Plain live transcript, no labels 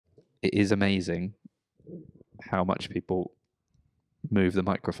it is amazing how much people move the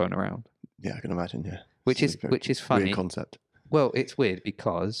microphone around. Yeah, I can imagine. Yeah, Which is funny. Weird concept. Well, it's weird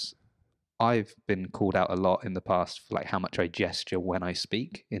because I've been called out a lot in the past for like how much I gesture when I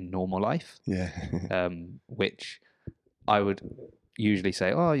speak in normal life. Yeah. Which I would usually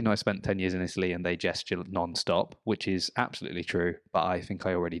say, oh, I spent 10 years in Italy and they gesture non-stop, which is absolutely true. But I think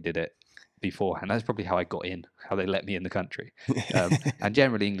I already did it beforehand. That's probably how I got in, how they let me in the country. And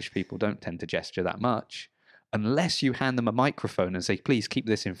generally, English people don't tend to gesture that much unless you hand them a microphone and say, please keep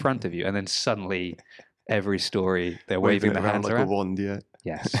this in front of you. And then suddenly, every story, they're waving their hands like around. A wand, yeah.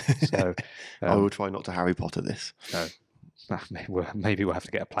 Yes. So I will try not to Harry Potter this. Maybe we'll have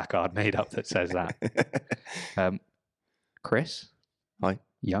to get a placard made up that says that. Chris. Hi.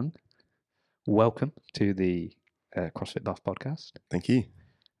 Young. Welcome to the CrossFit Buff podcast. Thank you.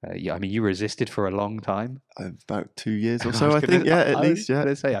 Yeah, I mean, you resisted for a long time. About 2 years or so, I think. Yeah, at least. Yeah.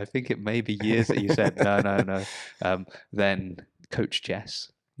 Let's say, I think it may be years that you said no. Then Coach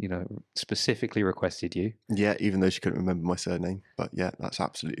Jess, specifically requested you. Yeah, even though she couldn't remember my surname, but yeah, that's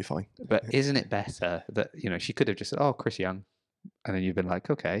absolutely fine. But isn't it better that she could have just said, "Oh, Chris Young," and then you've been like,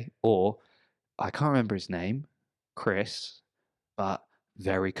 "Okay," or I can't remember his name, Chris, but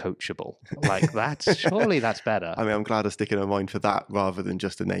very coachable. Like surely that's better. I mean, I'm glad I stick in her mind for that rather than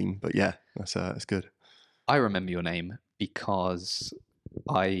just a name. But yeah, that's good. I remember your name because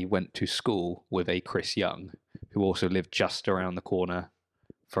I went to school with a Chris Young who also lived just around the corner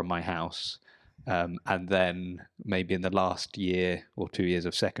from my house. And then maybe in the last year or 2 years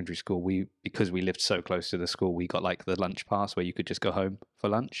of secondary school, because we lived so close to the school, we got like the lunch pass where you could just go home for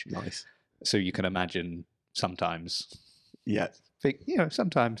lunch. Nice. So you can imagine sometimes. Yeah.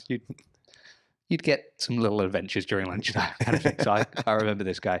 Sometimes you'd get some little adventures during lunchtime kind of thing. So I remember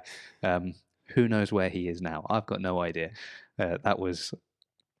this guy. Who knows where he is now? I've got no idea. That was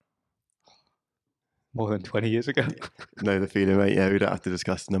more than 20 years ago. Know the feeling, mate. Yeah, we don't have to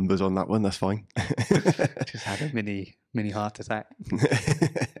discuss numbers on that one. That's fine. Just had a mini heart attack.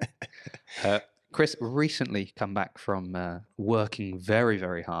 Chris recently come back from working very,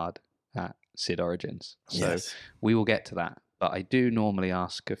 very hard at Sid Origins. So we will get to that. But I do normally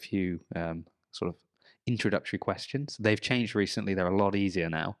ask a few sort of introductory questions. They've changed recently. They're a lot easier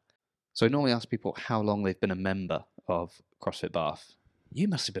now. So I normally ask people how long they've been a member of CrossFit Bath. You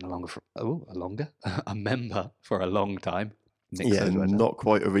must have been a member for a long time. Not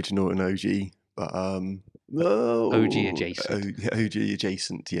quite original and OG, but OG adjacent. OG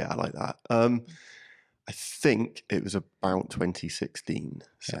adjacent. Yeah, I like that. I think it was about 2016.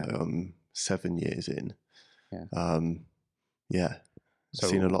 So 7 years in. Yeah. So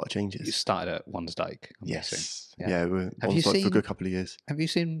seen a lot of changes. You started at Wansdyke, I'm guessing. Yeah, we were Wansdyke for a good couple of years. Have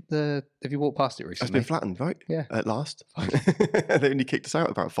you walked past it recently? It's been flattened, right? Yeah. At last. They only kicked us out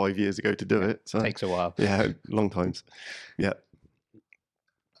about 5 years ago to do it. So takes a while. Yeah, long times. Yeah.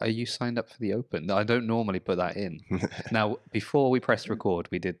 Are you signed up for the Open? I don't normally put that in. Now, before we pressed record,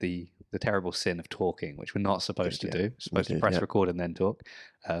 we did the terrible sin of talking, which we're not supposed to do. We're supposed to press record and then talk.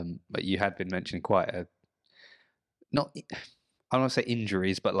 But you had been mentioning quite I don't want to say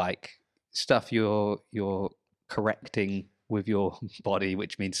injuries, but like stuff you're correcting with your body,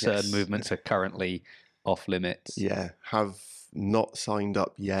 which means certain movements are currently off limits. Yeah, have not signed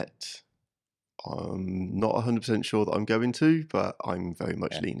up yet. I'm not 100% sure that I'm going to, but I'm very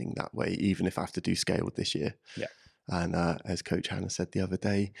much leaning that way, even if I have to do scaled this year. Yeah. And as Coach Hannah said the other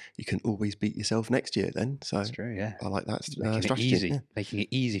day, you can always beat yourself next year then. So that's true, yeah. I like that strategy. Making it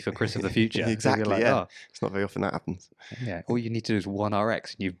easy for Chris of the future. Exactly, It's not very often that happens. Yeah, all you need to do is 1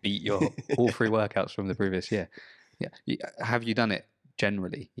 RX and you've beat your all 3 workouts from the previous year. Yeah. Have you done it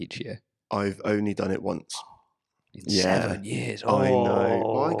generally each year? I've only done it once. In 7 years. I know.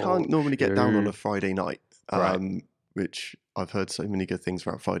 Well, I can't normally get down on a Friday night, which I've heard so many good things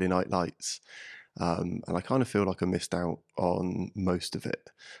about Friday night lights. And I kind of feel like I missed out on most of it.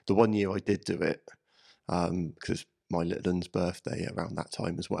 The 1 year I did do it, because my little one's birthday around that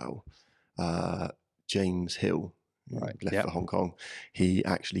time as well. James Hill, left for Hong Kong. He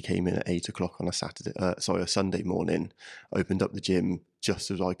actually came in at 8 o'clock on a Sunday morning, opened up the gym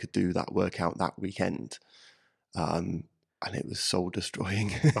just as I could do that workout that weekend. And it was soul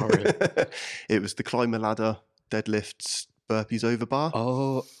destroying. Oh, really? It was the climber ladder, deadlifts, burpees over bar.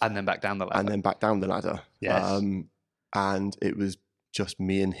 Oh, and then back down the ladder. Yes. And it was just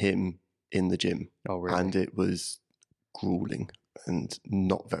me and him in the gym. Oh, really? And it was grueling and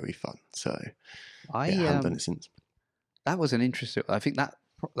not very fun. So I haven't done it since. That was an interesting. I think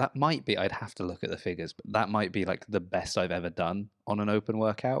that might be. I'd have to look at the figures, but that might be like the best I've ever done on an open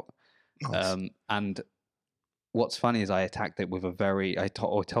workout. Nice. And what's funny is I attacked it with I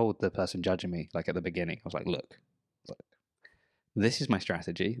told the person judging me, like at the beginning, I was like, look, this is my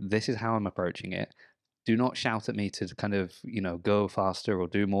strategy. This is how I'm approaching it. Do not shout at me to kind of, go faster or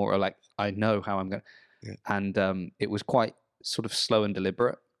do more, or like, I know how I'm going. Yeah. And it was quite sort of slow and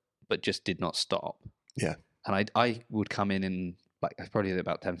deliberate, but just did not stop. Yeah. And I would come in like, I probably did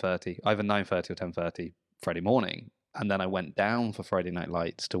about 10:30, either 9:30 or 10:30 Friday morning. And then I went down for Friday Night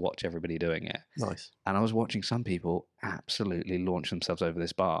Lights to watch everybody doing it. Nice. And I was watching some people absolutely launch themselves over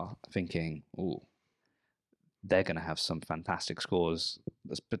this bar, thinking, "Ooh, they're going to have some fantastic scores,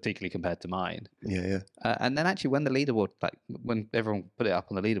 particularly compared to mine." Yeah. And then actually, when the leaderboard, like when everyone put it up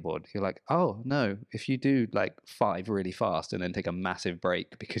on the leaderboard, you're like, "Oh no! If you do like 5 really fast and then take a massive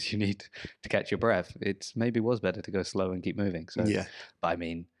break because you need to catch your breath, it maybe was better to go slow and keep moving." So, yeah. But I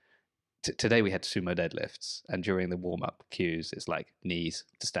mean, today we had sumo deadlifts, and during the warm-up cues, it's like knees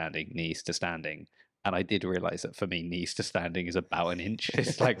to standing. And I did realize that for me, knees to standing is about an inch.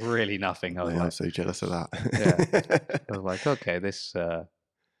 It's like really nothing. I'm so jealous of that. Yeah. I was like, okay, this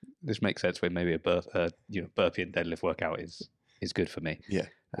makes sense when maybe a burpee and deadlift workout is good for me. Yeah.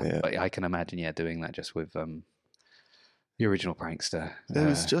 But I can imagine, doing that just with the original prankster. There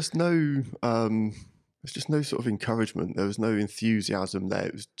was just no sort of encouragement. There was no enthusiasm there.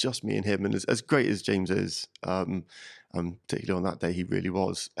 It was just me and him. And as great as James is, particularly on that day, he really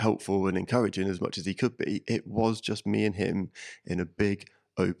was helpful and encouraging as much as he could be. It was just me and him in a big,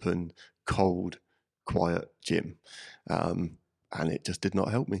 open, cold, quiet gym. And it just did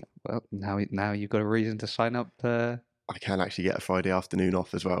not help me. Well, now you've got a reason to sign up. I can actually get a Friday afternoon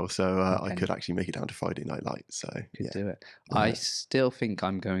off as well, so I could actually make it down to Friday Night Lights. So do it. I still think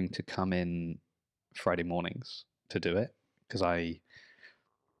I'm going to come in Friday mornings to do it, because I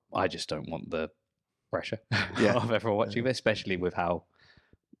just don't want the pressure of everyone watching, especially with how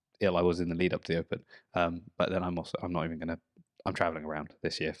ill I was in the lead up to the Open. But then I'm not even going to. I'm traveling around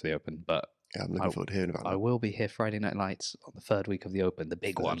this year for the Open, but yeah, I'm looking forward to hearing about that. I will be here Friday Night Lights on the 3rd week of the Open, the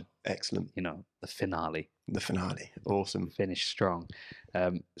big one. Excellent. The finale. The finale. Awesome. Finish strong.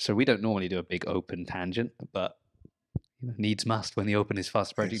 So we don't normally do a big Open tangent, but needs must when the Open is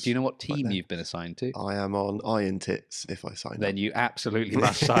fast approaching. Do you know what team you've been assigned to? I am on Iron Tits if I sign up. Then you absolutely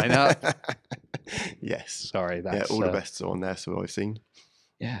must sign up. Yes. Sorry. All the bests are on there, so I've seen.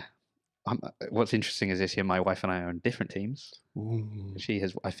 Yeah. What's interesting is this year my wife and I are on different teams. Ooh.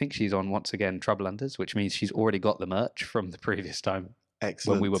 I think she's on, once again, Trouble Unders, which means she's already got the merch from the previous time.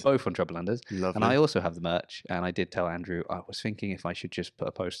 Excellent. When we were both on Trouble Unders. Lovely. And I also have the merch, and I did tell Andrew, I was thinking if I should just put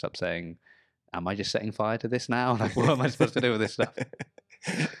a post up saying, am I just setting fire to this now? Like, what am I supposed to do with this stuff?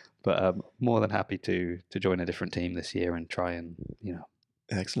 But more than happy to join a different team this year and try and,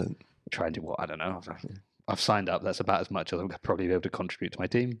 Excellent. Try and do what? I don't know. I've signed up. That's about as much as I'll probably be able to contribute to my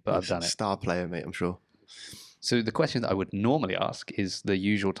team, but I've done it. Star player, mate, I'm sure. So the question that I would normally ask is the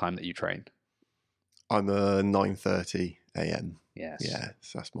usual time that you train. I'm a 9:30 a.m. Yes. Yeah,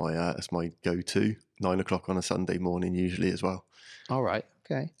 so that's my go-to. 9 o'clock on a Sunday morning usually as well. All right.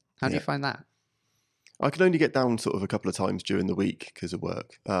 Okay. How do you find that? I can only get down sort of a couple of times during the week because of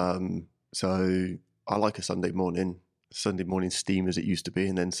work. So I like a Sunday morning steam as it used to be,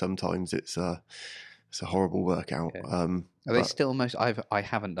 and then sometimes it's a horrible workout. Yeah. Are they still I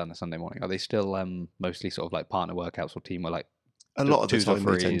haven't done a Sunday morning. Are they still mostly sort of like partner workouts or team, or like a lot of the time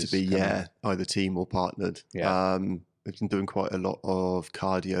they tend to be either team or partnered. Yeah. I've been doing quite a lot of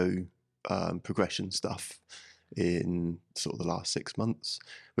cardio progression stuff in sort of the last 6 months,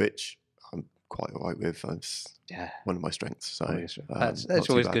 which I'm quite all right with. It's one of my strengths. So that's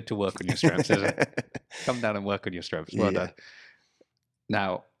always good to work on your strengths, isn't it? Come down and work on your strengths. Well done.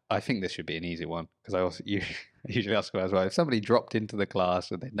 Now, I think this should be an easy one, because I usually ask about as well. If somebody dropped into the class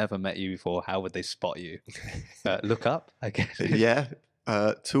and they'd never met you before, how would they spot you? Look up, I guess. Yeah.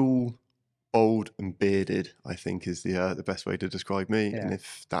 Tall, old and bearded, I think, is the best way to describe me. Yeah. And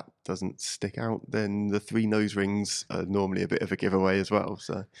if that doesn't stick out, then the 3 nose rings are normally a bit of a giveaway as well.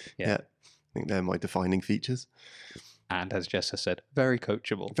 So yeah, I think they're my defining features. And as Jess has said, very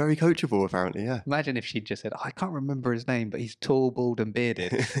coachable. Very coachable, apparently, yeah. Imagine if she'd just said, I can't remember his name, but he's tall, bald and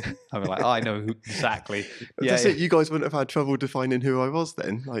bearded. I'd be like, I know who exactly. That's it. You guys wouldn't have had trouble defining who I was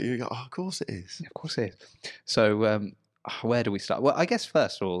then. Like, you go, of course it is. Yeah, of course it is. So where do we start? Well, I guess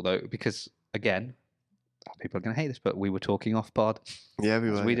first of all, though, because again, people are going to hate this, but we were talking off pod. Yeah,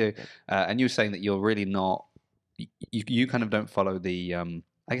 we were. We do. And you were saying that you're really not, you kind of don't follow the,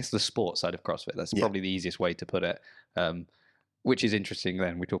 I guess, the sport side of CrossFit. That's probably the easiest way to put it. Which is interesting.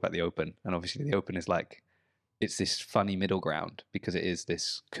 Then we talk about the Open, and obviously the Open is like, it's this funny middle ground because it is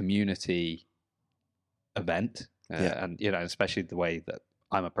this community event, and especially the way that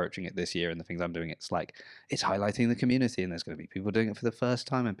I'm approaching it this year and the things I'm doing, it's like it's highlighting the community, and there's going to be people doing it for the first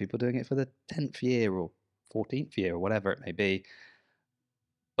time and people doing it for the 10th year or 14th year or whatever it may be.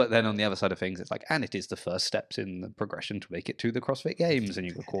 But then on the other side of things, it's like, and it is the first steps in the progression to make it to the CrossFit Games, and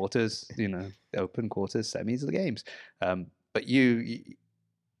you've got quarters, open quarters, semis of the games. But you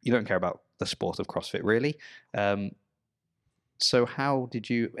don't care about the sport of CrossFit really. So how did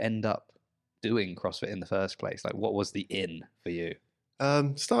you end up doing CrossFit in the first place? Like, what was the in for you?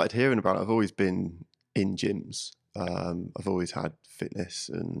 Started hearing about it. I've always been in gyms. I've always had fitness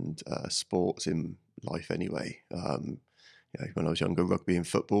and sports in life anyway. When I was younger, rugby and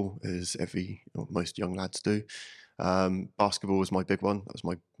football, as most young lads do. Basketball was my big one. That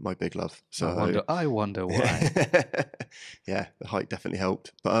was my big love. So I wonder why. Yeah, the height definitely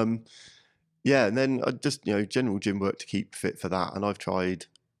helped. But and then I just general gym work to keep fit for that. And I've tried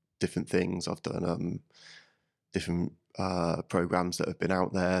different things. I've done different programs that have been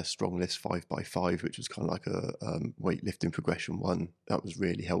out there. Strong List 5x5, which was kind of like a weightlifting progression one. That was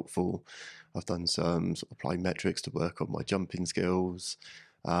really helpful. I've done some sort of applied metrics to work on my jumping skills,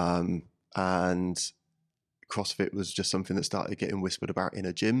 and CrossFit was just something that started getting whispered about in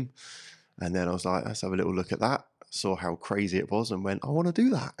a gym. And then I was like, let's have a little look at that. Saw how crazy it was and went, I want to do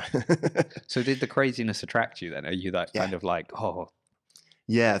that. So did the craziness attract you then? Are you that kind of like, oh?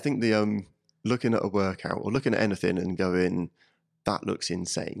 Yeah, I think the looking at a workout or looking at anything and going, that looks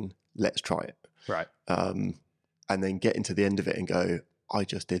insane, let's try it. Right. And then getting to the end of it and go, I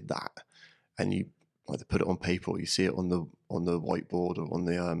just did that. And you either put it on paper or you see it on the whiteboard or on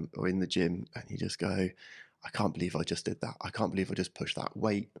the or in the gym, and you just go, I can't believe I just did that. I can't believe I just pushed that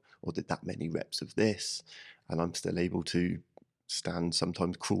weight or did that many reps of this, and I'm still able to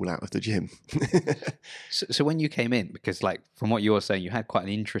sometimes crawl out of the gym. So when you came in, because like from what you were saying, you had quite an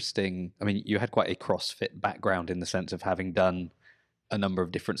interesting, you had quite a CrossFit background in the sense of having done a number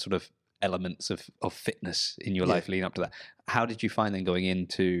of different sort of elements of fitness in your life leading up to that. How did you find then going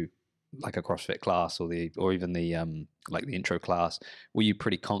into like a CrossFit class or even the like the intro class? Were you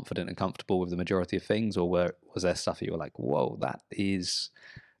pretty confident and comfortable with the majority of things, or was there stuff that you were like, whoa, that is...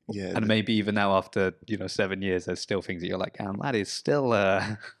 Yeah, and maybe even now after 7 years, there's still things that you're like, that is still.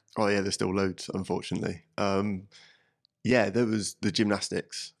 Oh yeah, there's still loads, unfortunately. There was the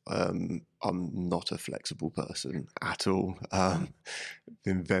gymnastics. I'm not a flexible person at all.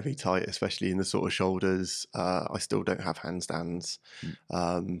 Been very tight, especially in the sort of shoulders. I still don't have handstands.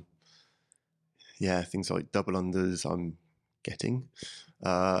 Things like double unders I'm getting,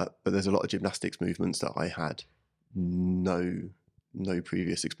 but there's a lot of gymnastics movements that I had no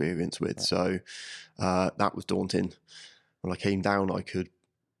previous experience with. So that was daunting. When I came down, I could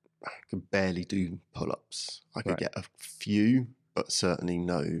barely do pull-ups. I could get a few, but certainly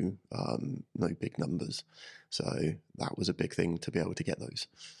no big numbers. So that was a big thing to be able to get those,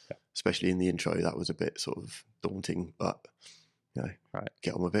 especially in the intro. That was a bit sort of daunting, but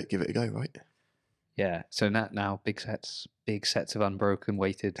get on with it, give it a go, right? Yeah. So now big sets of unbroken,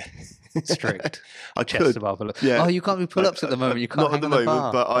 weighted, strict. I chest could. Above. Yeah. Oh, you can't do pull-ups at the moment. You can't. Not at the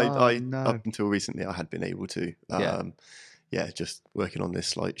moment, but no. Up until recently I had been able to. Just working on this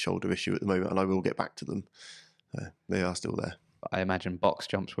slight shoulder issue at the moment, and I will get back to them. They are still there. I imagine box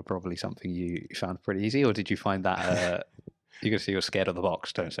jumps were probably something you found pretty easy, or did you find that? You can see you're scared of the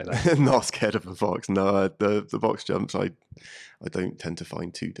box. Don't say that. Not scared of the box. No, the box jumps I don't tend to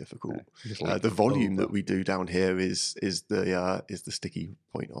find too difficult. The volume that we do down here is the sticky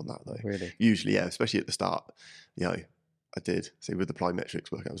point on that though. Really? Usually, especially at the start. I did say with the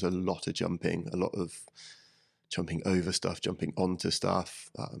plyometrics workout, it was a lot of jumping, a lot of jumping over stuff, jumping onto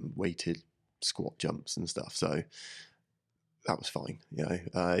stuff, weighted squat jumps and stuff. So that was fine.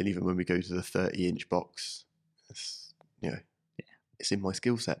 And even when we go to the 30-inch box, it's in my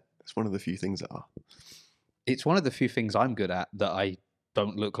skill set. It's one of the few things that are. It's one of the few things I'm good at that I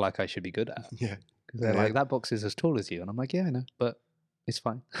don't look like I should be good at. Yeah. Because they're like, that box is as tall as you. And I'm like, yeah, I know, but it's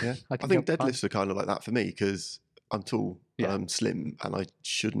fine. Yeah. I think deadlifts are kind of like that for me because I'm tall, I'm slim, and I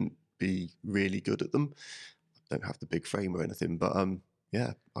shouldn't be really good at them. I don't have the big frame or anything, but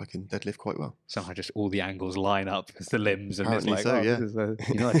I can deadlift quite well. Somehow just all the angles line up with the limbs. And apparently it's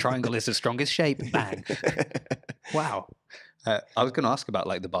like, a triangle is the strongest shape. Bang. Wow. I was going to ask about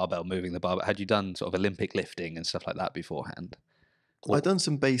like the barbell, moving the barbell. Had you done sort of Olympic lifting and stuff like that beforehand? I've done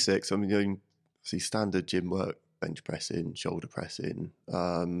some basics. Standard gym work, bench pressing, shoulder pressing,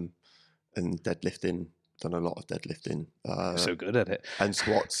 and deadlifting. Done a lot of deadlifting. You're so good at it. And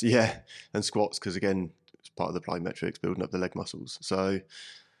squats, and squats because again, it's part of the plyometrics, building up the leg muscles. So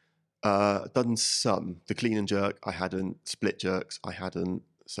done some. The clean and jerk, I hadn't. Split jerks, I hadn't.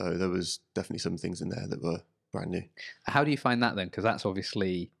 So there was definitely some things in there that were brand new. How do you find that then? Because that's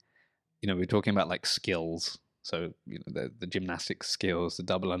obviously, we're talking about like skills. So the gymnastics skills, the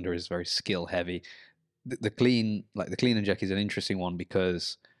double under is very skill heavy. The clean and jerk is an interesting one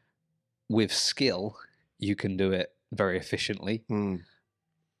because with skill you can do it very efficiently, and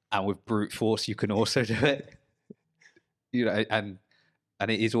with brute force you can also do it. And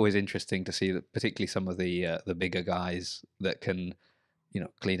it is always interesting to see that, particularly some of the bigger guys that can,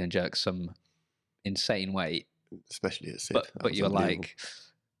 clean and jerk some insane weight, especially at Sid. But you're like,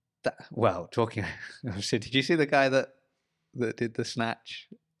 that. Well, talking of Sid, did you see the guy that did the snatch,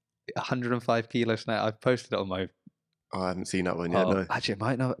 105 kilo snatch? I've posted it on my. I haven't seen that one yet. No, actually, it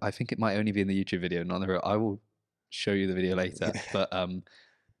might not. I think it might only be in the YouTube video, not the real. I will show you the video later. But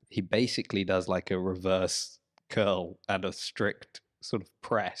he basically does like a reverse curl and a strict sort of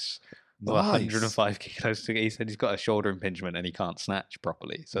press. Nice. 105 kilos. He said he's got a shoulder impingement and he can't snatch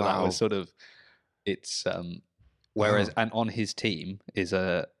properly. So that was sort of. It's whereas and on his team is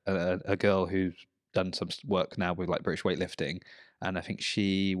a girl who's done some work now with like British weightlifting, and I think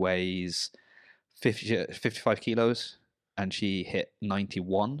she weighs 55 kilos and she hit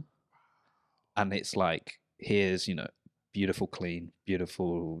 91, and it's like, here's beautiful clean,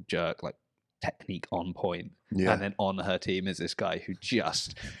 beautiful jerk, like technique on point. And then on her team is this guy who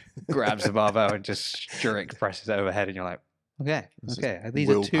just grabs the barbell and just strict presses it overhead, and you're like, okay, these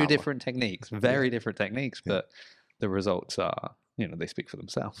are two different techniques, very different techniques, but the results are, they speak for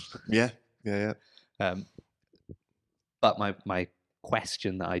themselves. Yeah. But my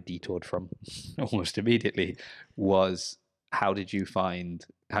question that I detoured from almost immediately was, how did you find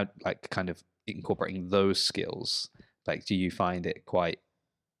how, like, kind of incorporating those skills? Like, do you find it quite,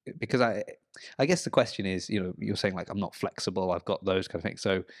 because I guess the question is, you're saying like, I'm not flexible, I've got those kind of things.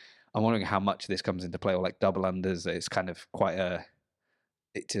 So I'm wondering how much this comes into play, or like double unders, it's kind of quite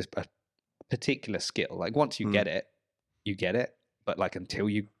it's a particular skill. Like once you get it, you get it. But like until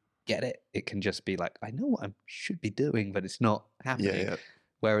you get it, it can just be like, I know what I should be doing, but it's not happening. Yeah.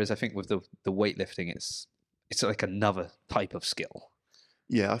 Whereas I think with the weightlifting, it's like another type of skill.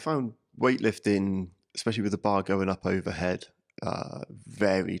 Yeah, I found weightlifting, especially with the bar going up overhead,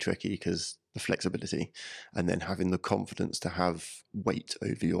 very tricky because the flexibility, and then having the confidence to have weight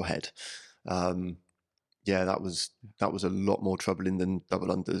over your head. That was a lot more troubling than double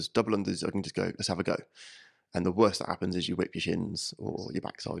unders. Double unders, I can just go, let's have a go. And the worst that happens is you whip your shins or your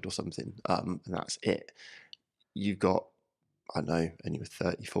backside or something, and that's it. You've got, I don't know, anywhere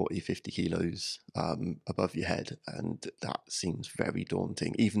 30, 40, 50 kilos above your head, and that seems very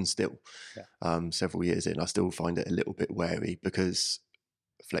daunting, even still. Yeah. Several years in, I still find it a little bit wary because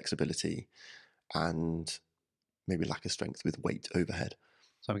flexibility and maybe lack of strength with weight overhead.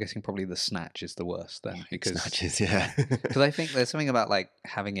 So I'm guessing probably the snatch is the worst then, because snatches, yeah. Because I think there's something about like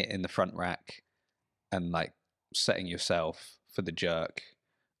having it in the front rack and like setting yourself for the jerk,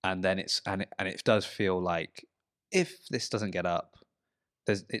 and then it does feel like, if this doesn't get up,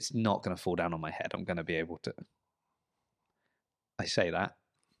 it's not going to fall down on my head. I'm going to be able to. I say that.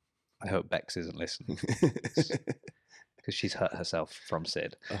 I hope Bex isn't listening, because she's hurt herself from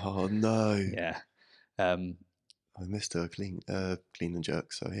Sid. Oh no! Yeah. I missed her clean and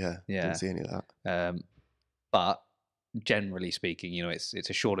jerk. So yeah, didn't see any of that. But generally speaking, it's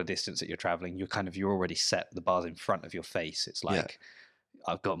a shorter distance that you're traveling. You're already set. The bar's in front of your face. It's like.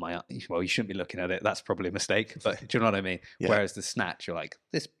 I've got well, you shouldn't be looking at it. That's probably a mistake, but do you know what I mean? Yeah. Whereas the snatch, you're like,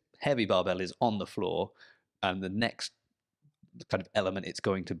 this heavy barbell is on the floor, and the next kind of element, it's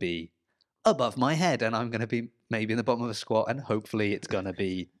going to be above my head, and I'm going to be maybe in the bottom of a squat, and hopefully it's going to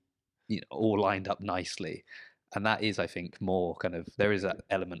be, all lined up nicely. And that is, I think, more kind of, there is that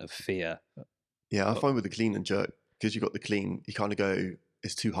element of fear. Yeah, I find with the clean and jerk, because you've got the clean, you kind of go,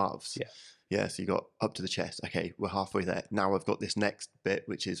 it's two halves. Yeah. Yeah, so you got up to the chest. Okay, we're halfway there. Now I've got this next bit,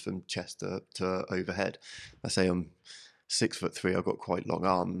 which is from chest to overhead. I say I'm 6'3". I've got quite long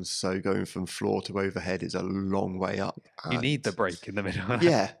arms, so going from floor to overhead is a long way up. You need the break in the middle.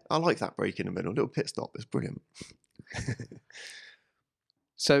 Yeah, I like that break in the middle. A little pit stop is brilliant.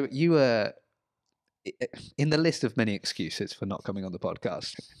 So you were in the list of many excuses for not coming on the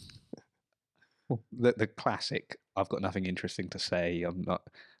podcast. The classic, I've got nothing interesting to say. I'm not.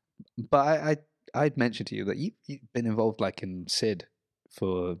 But I'd mentioned to you that you've been involved like in SID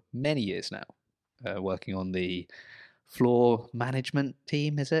for many years now, working on the floor management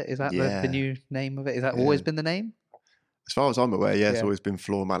team, is it? Is that the new name of it? Is that always been the name? As far as I'm aware, it's always been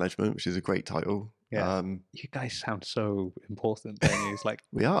floor management, which is a great title. Yeah. You guys sound so important. It's like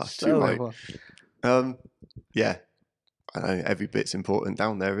we are so too right. Yeah, I know every bit's important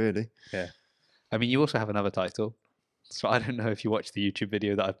down there, really. Yeah. I mean, you also have another title. So I don't know if you watched the YouTube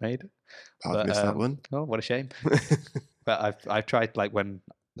video that I've made. I've missed that one. Oh, what a shame. But I've tried, like, when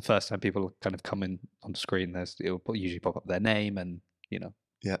the first time people kind of come in on the screen, it'll usually pop up their name and, you know,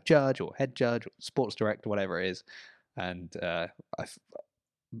 judge or head judge or sports director, whatever it is. And I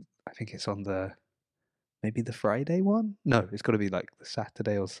think it's on maybe the Friday one. No, it's got to be like the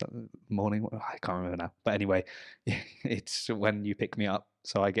Saturday or morning. I can't remember now. But anyway, it's when you pick me up.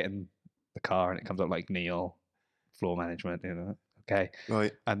 So I get in the car and it comes up like Neil, floor management, you know. Okay.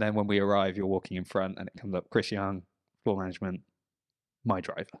 Right. And then when we arrive, you're walking in front and it comes up Chris Young, floor management, my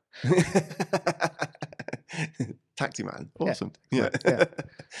driver. Taxi man. Awesome. Yeah. Yeah.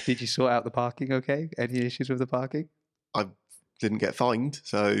 Did you sort out the parking okay? Any issues with the parking? I didn't get fined,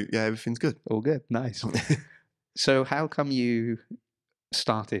 so yeah, everything's good. All good. Nice. So how come you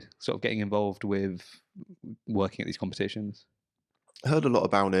started sort of getting involved with working at these competitions? I heard a lot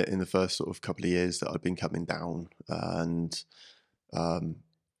about it in the first sort of couple of years that I'd been coming down, and it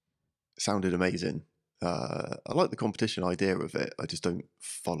sounded amazing. I like the competition idea of it. I just don't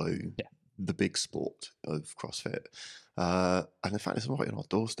follow the big sport of CrossFit. And in fact, it's right on our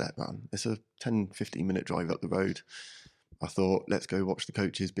doorstep, man. It's a 10-15 minute drive up the road. I thought, let's go watch the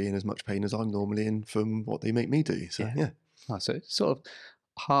coaches be in as much pain as I'm normally in from what they make me do. So, yeah. Oh, so it's sort of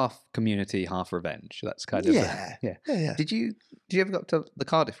half community, half revenge. That's kind of... Yeah. Did you ever go up to the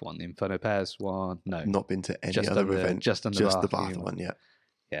Cardiff one, the Inferno Pairs one? No. Not been to any other event. Just the Bath one, yeah.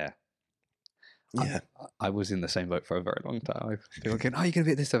 Yeah. Yeah. I was in the same boat for a very long time. People going, oh, you're going to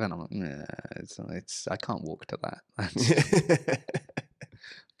be at this event? I'm like, nah, I can't walk to that.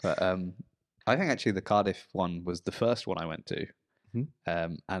 But I think actually the Cardiff one was the first one I went to.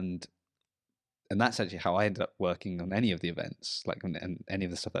 Mm-hmm. And that's actually how I ended up working on any of the events, like and any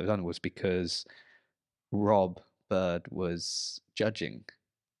of the stuff that I've done, was because Rob Bird was judging.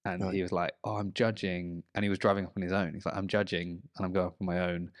 And he was like, oh, I'm judging. And he was driving up on his own. He's like, I'm judging and I'm going up on my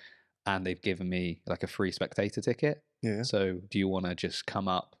own. And they've given me like a free spectator ticket. Yeah. So do you want to just come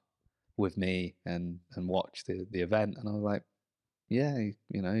up with me and watch the event? And I was like, yeah,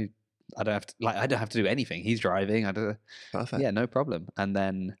 you know, I don't have to do anything. He's driving. Perfect. Yeah, no problem. And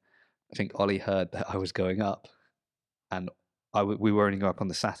then I think Ollie heard that I was going up, and we were only going up on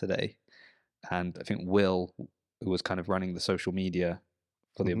the Saturday, and I think Will, who was kind of running the social media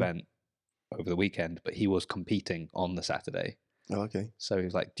for the event over the weekend, but he was competing on the Saturday. Oh, okay. So he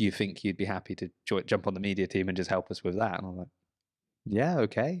was like, do you think you'd be happy to jump on the media team and just help us with that? And I'm like, yeah,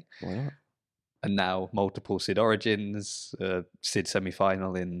 okay. Why not? And now multiple SID Origins, SID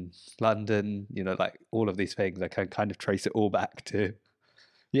semi-final in London, you know, like all of these things, I can kind of trace it all back to,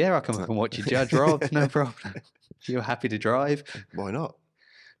 yeah, I'll come up and watch you judge, Rob, no problem. You're happy to drive? Why not?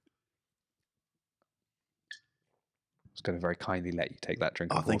 I was going to very kindly let you take that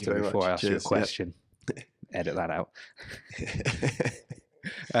drink of thank you water very before much. I ask you a Cheers. question. Yep. Edit that out.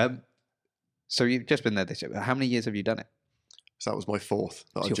 So you've just been there this year. How many years have you done it? So that was my fourth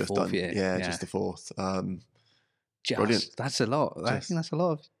that I've just done. Year. Yeah, just the fourth. Brilliant. That's a lot. I think that's a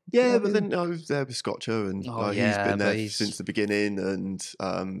lot. Yeah, but then I was there with Scotcher, and he's been there since the beginning, and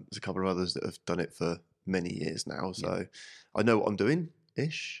there's a couple of others that have done it for many years now. So I know what I'm doing,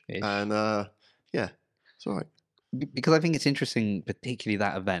 ish. And yeah, it's all right. Because I think it's interesting, particularly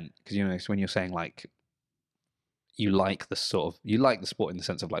that event, because, you know, it's when you're saying like you like the sport in the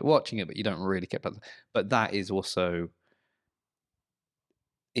sense of like watching it, but you don't really care about it. But that is also,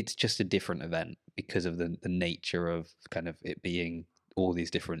 it's just a different event because of the nature of kind of it being all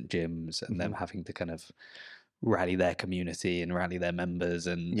these different gyms and them having to kind of rally their community and rally their members.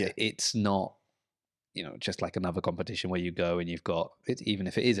 And it's not, you know, just like another competition where you go and you've got it, even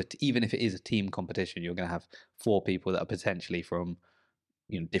if it is a team competition, you're going to have 4 people that are potentially from,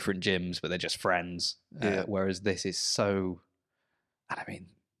 you know, different gyms, but they're just friends. Whereas this is so, and I mean,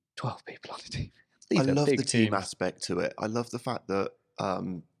 12 people on a team. I love the team aspect to it. I love the fact that,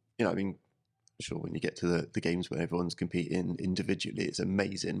 you know, I mean, sure, when you get to the games when everyone's competing individually, it's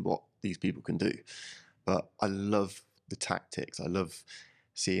amazing what these people can do. But I love the tactics. I love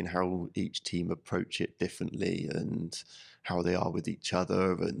seeing how each team approach it differently and how they are with each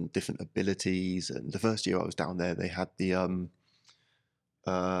other and different abilities. And the first year I was down there, they had the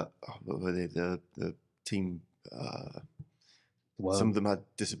what were they? The team. Some of them had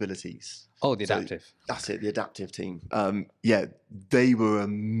disabilities. Oh, the adaptive. So that's it, the adaptive team. Yeah, they were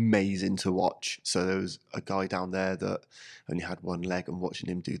amazing to watch. So there was a guy down there that only had one leg, and watching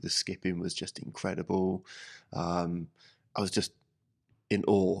him do the skipping was just incredible. I was just in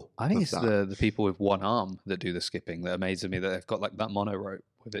awe. I think it's the people with one arm that do the skipping that amazes me, that they've got like that mono rope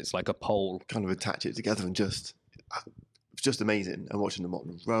with it's like a pole. Kind of attach it together and it's just amazing. And watching them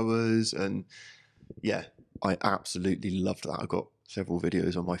on rowers and yeah. I absolutely loved that. I got several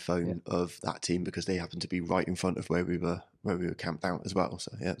videos on my phone of that team because they happened to be right in front of where we were camped out as well.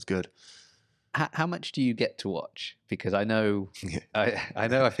 So yeah, it's good. How much do you get to watch? Because I know,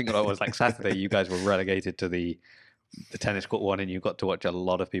 I think it was like Saturday. You guys were relegated to the tennis court one, and you got to watch a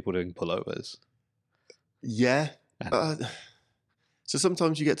lot of people doing pullovers. Yeah. So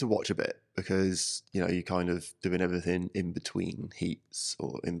sometimes you get to watch a bit because, you know, you're kind of doing everything in between heats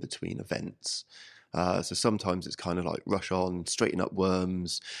or in between events. So sometimes it's kind of like rush on, straighten up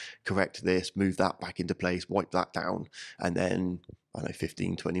worms, correct this, move that back into place, wipe that down. And then, I don't know,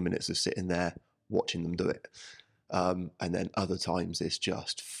 15, 20 minutes of sitting there watching them do it. And then other times it's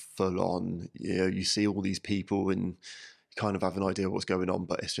just full on, you know, you see all these people and you kind of have an idea what's going on,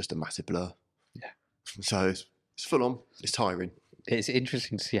 but it's just a massive blur. Yeah. So it's full on, it's tiring. It's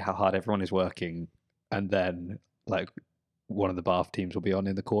interesting to see how hard everyone is working, and then like one of the Bath teams will be on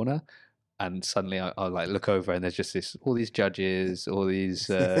in the corner, and suddenly I'll like look over and there's just all these judges, all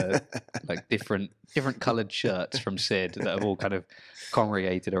these like different coloured shirts from Sid that have all kind of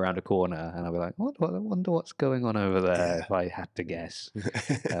congregated around a corner, and I'll be like, what? I wonder what's going on over there. If I had to guess,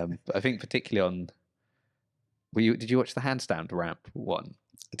 but I think particularly on, did you watch the handstand ramp one?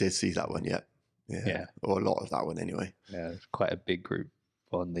 I did see that one, yeah. Or a lot of that one anyway. Yeah, it's quite a big group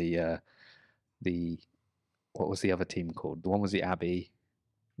on the what was the other team called? The one was the Abbey,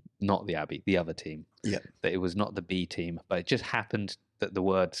 not the Abbey, the other team. Yeah. That it was not the B team, but it just happened that the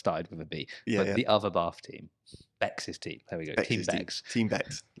word started with a B. Yeah, but the other Bath team, Bex's team. There we go. Team Bex. Team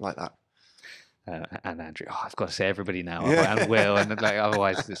Bex, like that. And Andrew. Oh, I've got to say everybody now. And Will, and like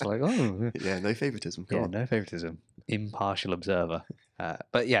otherwise it's like, oh. Yeah, no favoritism. Come on. No favoritism. Impartial observer.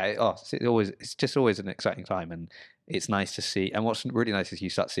 But yeah, it's just always an exciting time, and it's nice to see. And what's really nice is you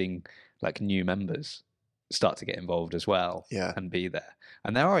start seeing like new members start to get involved as well, and be there.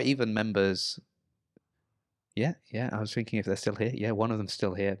 And there are even members. Yeah. I was thinking if they're still here. Yeah, one of them's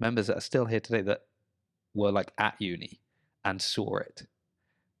still here. Members that are still here today that were like at uni and saw it,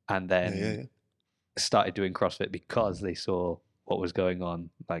 and then started doing CrossFit because they saw what was going on,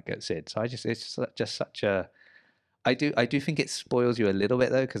 like at Sid. So it's just such a. I do think it spoils you a little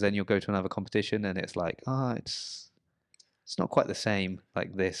bit though, because then you'll go to another competition and it's like, it's not quite the same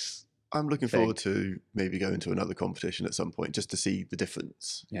like this. I'm looking forward to maybe going to another competition at some point just to see the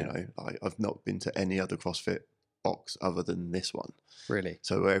difference. You know, I've not been to any other CrossFit box other than this one. Really?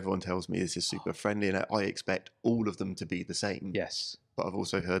 So everyone tells me this is super friendly, and I expect all of them to be the same. Yes. But I've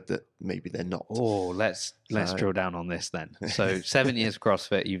also heard that maybe they're not. Oh, let's drill down on this then. So 7 years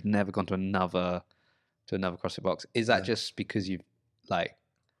CrossFit, you've never gone to another CrossFit box. Is that just because you've like?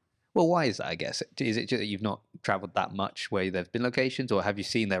 Well, why is that? I guess is it just that you've not travelled that much where there've been locations, or have you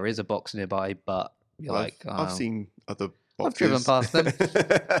seen there is a box nearby, but you're I've seen other boxes. I've driven past them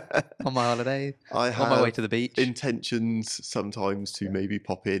on my holiday. On my way to the beach. Intentions sometimes to maybe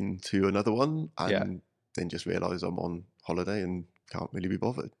pop in to another one, and then just realise I'm on holiday and can't really be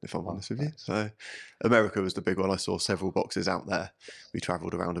bothered, if I'm honest with you. So America was the big one. I saw several boxes out there. We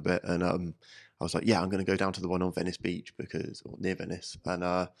travelled around a bit, and I was like, I'm going to go down to the one on Venice Beach or near Venice,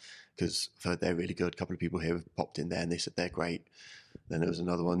 and because I've heard they're really good. A couple of people here have popped in there and they said they're great. Then there was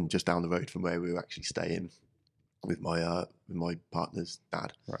another one just down the road from where we were actually staying with my partner's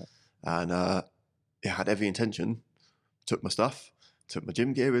dad. Right. And I had every intention, took my stuff, took my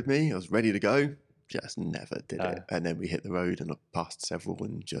gym gear with me. I was ready to go. Just never did it. And then we hit the road and I passed several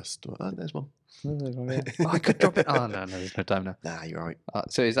and just, there's one. I could drop it. Oh, no, there's no time now. Nah, you're right.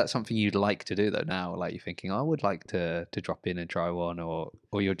 So is that something you'd like to do though now? Like you're thinking, I would like to drop in and try one, or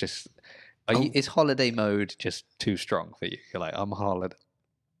you're just, is holiday mode just too strong for you? You're like, I'm holiday.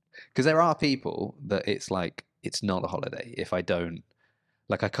 Because there are people that it's like, it's not a holiday if I don't,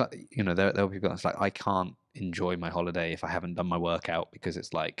 like I can't, there are people that's like, I can't enjoy my holiday if I haven't done my workout, because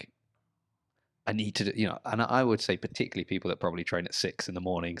it's like, I need to, and I would say particularly people that probably train at 6 in the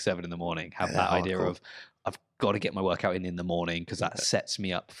morning, 7 in the morning, have that idea of, I've got to get my workout in the morning because that sets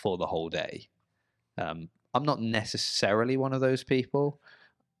me up for the whole day. I'm not necessarily one of those people.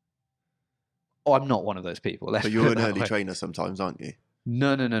 I'm not one of those people. But you're an early trainer sometimes, aren't you?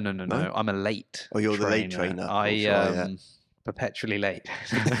 No. I'm a late. Oh, you're trainer. The late trainer. I perpetually late.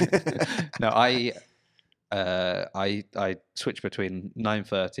 No, I switch between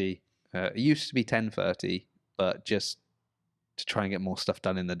 9:30. It used to be 10:30, but just to try and get more stuff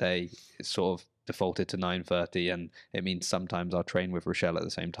done in the day, it's sort of defaulted to 9:30, and it means sometimes I'll train with Rochelle at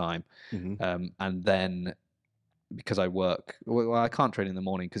the same time. Mm-hmm. And then because I work, I can't train in the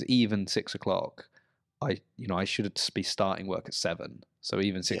morning because even 6 o'clock, I should be starting work at 7. So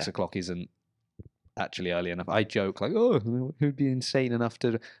even 6 o'clock isn't actually early enough. I joke like, oh, who'd be insane enough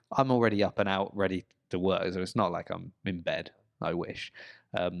to? I'm already up and out, ready to work, so it's not like I'm in bed. I wish.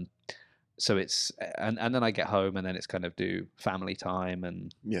 So it's and then I get home, and then it's kind of do family time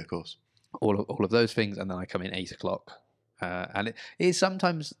and Yeah, of course. all of those things, and then I come in 8 o'clock. And it is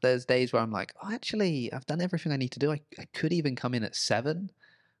sometimes there's days where I'm like, oh, actually, I've done everything I need to do. I could even come in at 7,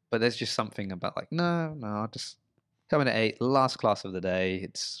 but there's just something about like, no, I'll just come in at 8, last class of the day.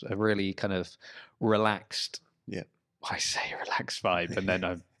 It's a really kind of relaxed, I say relaxed vibe, and then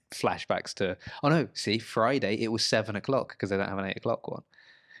I'm flashbacks to, oh no, see, Friday it was 7 o'clock because they don't have an 8 o'clock one.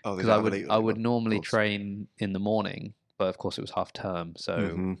 Oh, because I would normally train in the morning, but of course it was half term,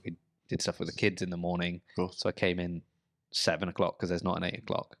 so we did stuff with the kids in the morning. So I came in 7 o'clock because there's not an 8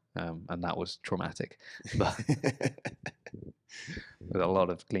 o'clock, and that was traumatic. But with a lot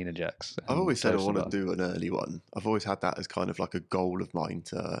of cleaner jerks. I've always said I want to do an early one. I've always had that as kind of like a goal of mine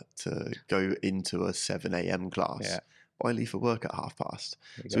to go into a 7 a.m. class. Yeah. But I leave for work at past.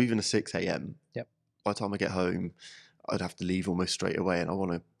 So even a 6 a.m. Yep. By the time I get home, I'd have to leave almost straight away, and I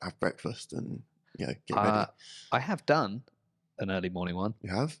want to have breakfast and get ready. I have done an early morning one.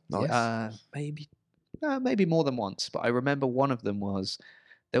 You have? Nice. Maybe more than once, but I remember one of them was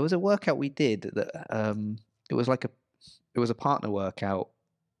there was a workout we did that it was a partner workout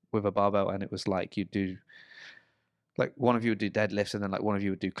with a barbell, and it was like you do like one of you would do deadlifts, and then like one of you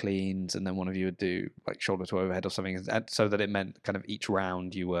would do cleans, and then one of you would do like shoulder to overhead or something, and so that it meant kind of each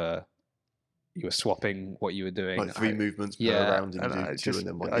round you were swapping what you were doing, like 3 movements per round, and you do 2 and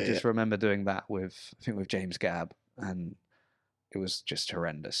then 1. I just remember doing that with James Gabb, and it was just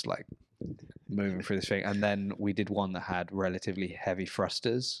horrendous, like moving through this thing. And then we did one that had relatively heavy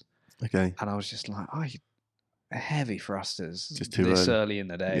thrusters. Okay. And I was just like, oh, heavy thrusters just too this early in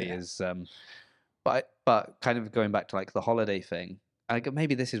the day is but kind of going back to like the holiday thing,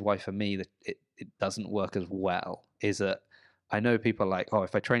 maybe this is why for me that it doesn't work as well, is that I know people are like, oh,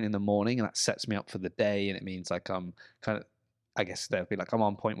 if I train in the morning and that sets me up for the day, and it means like I'm kind of, I guess they'll be like, I'm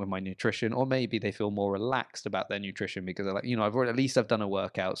on point with my nutrition, or maybe they feel more relaxed about their nutrition because they're like, at least I've done a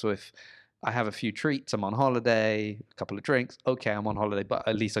workout. So if I have a few treats, I'm on holiday, a couple of drinks, okay, I'm on holiday, but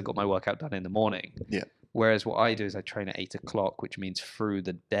at least I got my workout done in the morning. Yeah. Whereas what I do is I train at 8 o'clock, which means through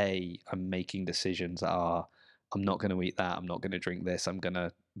the day I'm making decisions that are, I'm not going to eat that, I'm not going to drink this,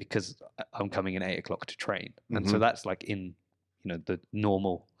 because I'm coming in 8 o'clock to train. And so that's like in, the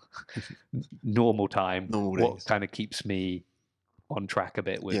normal time, what kind of keeps me on track a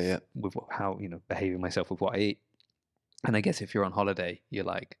bit with how, behaving myself with what I eat. And I guess if you're on holiday, you're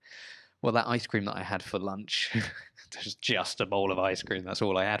like, well, that ice cream that I had for lunch, there's just a bowl of ice cream. That's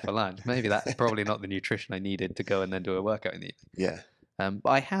all I had for lunch. Maybe that's probably not the nutrition I needed to go and then do a workout in the evening. Yeah. But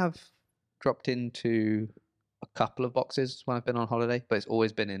I have dropped into a couple of boxes when I've been on holiday, but it's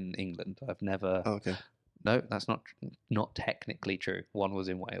always been in England. I've never. Oh, okay. No, that's not technically true. One was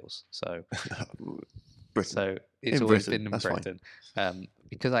in Wales, so Britain. So it's always been in Britain.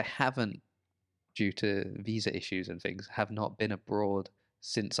 Because I haven't, due to visa issues and things, have not been abroad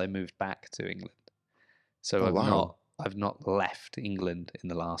since I moved back to England. So I've not left England in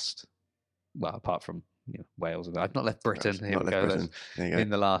the last, well, apart from Wales, I've not left Britain. Here we go.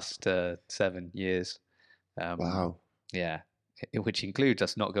 In the last 7 years. Wow. Yeah. Which includes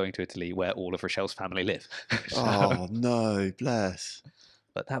us not going to Italy, where all of Rochelle's family live. Oh no, bless.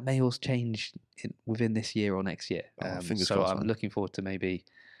 But that may all change within this year or next year. Fingers so crossed, I'm looking forward to maybe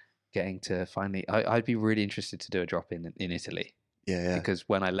getting to finally. I'd be really interested to do a drop in Italy. Yeah. Because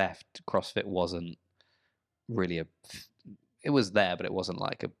when I left, CrossFit wasn't really it was there, but it wasn't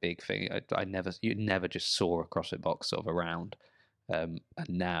like a big thing. You never just saw a CrossFit box sort of around. And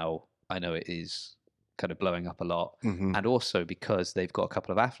now I know it is kind of blowing up a lot. And also because they've got a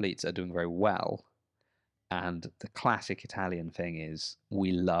couple of athletes that are doing very well. And the classic Italian thing is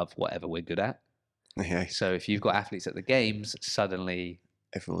we love whatever we're good at. Okay. So if you've got athletes at the games, suddenly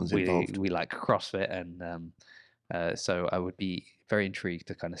everyone's involved. We like CrossFit, and so I would be very intrigued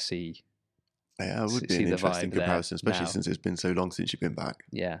to kind of see. Yeah, it would be an interesting comparison, especially since it's been so long since you've been back.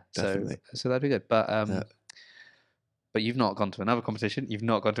 Yeah, definitely. So that'd be good. But you've not gone to another competition. You've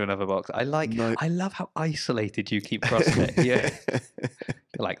not gone to another box. I love how isolated you keep CrossFit. You're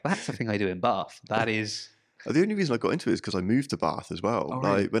like, that's the thing I do in Bath. That is. The only reason I got into it is because I moved to Bath as well. Oh,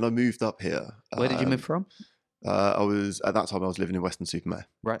 really? When I moved up here. Where did you move from? At that time I was living in Weston-super-Mare.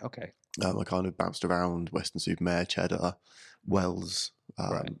 Right. Okay. I kind of bounced around Weston-super-Mare, Cheddar, Wells,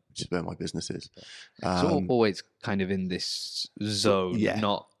 which is where my business is. So always kind of in this zone.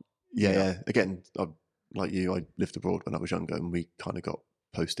 Yeah. Again, like you, I lived abroad when I was younger, and we kind of got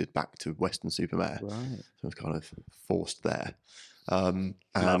posted back to Weston-super-Mare. Right. So I was kind of forced there. And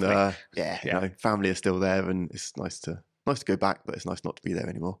family are still there, and it's nice to go back, but it's nice not to be there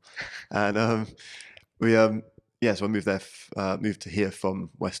anymore. And We so I moved there, moved to here from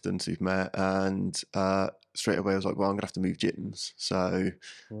Weston-super-Mare, and straight away I was like, well, I'm gonna have to move gyms, so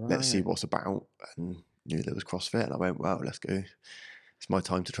let's see what's about. And knew there was CrossFit, and I went, well, let's go. It's my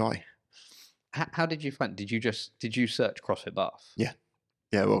time to try. How did you find? Did you search CrossFit Bath? Yeah,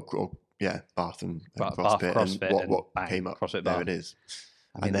 Bath and Bath, CrossFit, CrossFit, and what bang, came up, CrossFit there Bath. it is.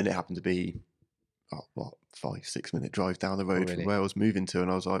 I mean, and then it happened to be 5-6 minute drive down the road from where I was moving to,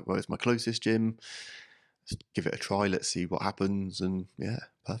 and I was like, well, it's my closest gym. Let's give it a try. Let's see what happens. And yeah,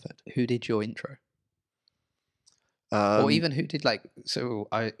 perfect. Who did your intro? Or even who did I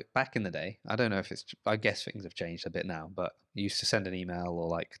back in the day, I don't know if it's, I guess things have changed a bit now, but you used to send an email or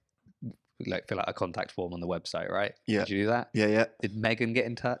like fill out a contact form on the website, right? Yeah. Did you do that? Yeah. Did Megan get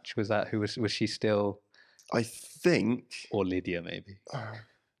in touch? Was that was she still? I think. Or Lydia maybe.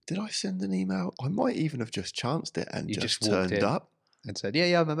 Did I send an email? I might even have just chanced it and just turned up and said,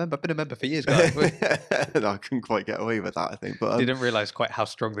 yeah, I'm a member. I've been a member for years, guys. No, I couldn't quite get away with that, I think. But didn't realise quite how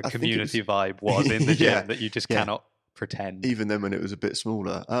strong the community vibe was in the gym that you just cannot pretend. Even then when it was a bit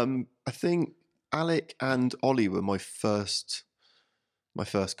smaller. I think Alec and Ollie were my first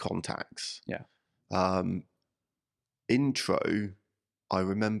contacts. Yeah. Intro, I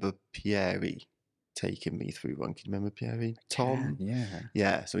remember Beardy taking me through one. Can you remember Beardy? Tom?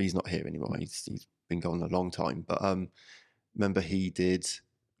 Yeah, so he's not here anymore. He's been gone a long time. But remember he did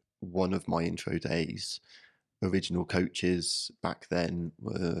one of my intro days. Original coaches back then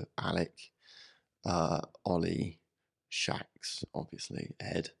were Alec, Ollie, Shax, obviously,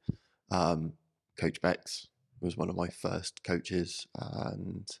 Ed. Coach Bex was one of my first coaches,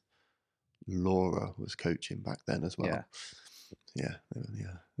 and Laura was coaching back then as well.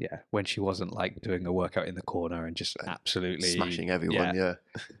 Yeah, when she wasn't like doing a workout in the corner and just absolutely smashing everyone. Yeah.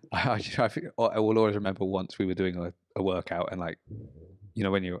 I think I will always remember once we were doing a workout, and like, you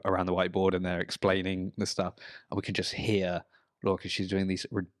know, when you're around the whiteboard and they're explaining the stuff, and we can just hear Laura because she's doing these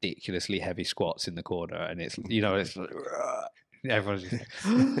ridiculously heavy squats in the corner, and it's, you know, it's like, everyone's just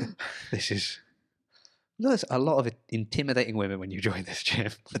like, this is. There's a lot of intimidating women when you join this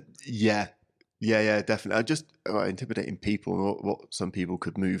gym. Yeah, definitely. Just intimidating people, what some people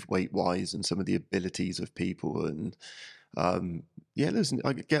could move weight-wise, and some of the abilities of people. And listen,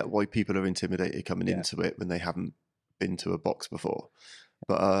 I get why people are intimidated coming into it when they haven't been to a box before.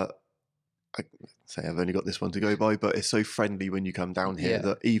 But I say I've only got this one to go by, but it's so friendly when you come down here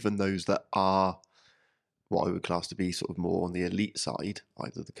that even those that are what I would class to be sort of more on the elite side,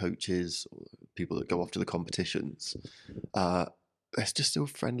 either the coaches or people that go off to the competitions, it's just still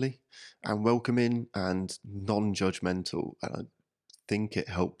friendly and welcoming and non-judgmental. And I think it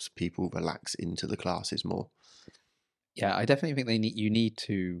helps people relax into the classes more. Yeah, I definitely think you need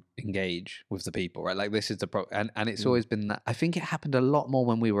to engage with the people, right? Like, this is the and it's always been that. I think it happened a lot more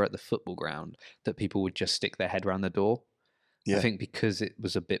when we were at the football ground, that people would just stick their head around the door. Yeah. I think because it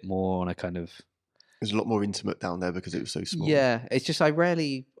was a bit more on a kind of. It was a lot more intimate down there because it was so small. Yeah, it's just I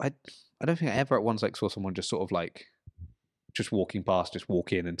don't think I ever at once like saw someone just sort of like just walking past, just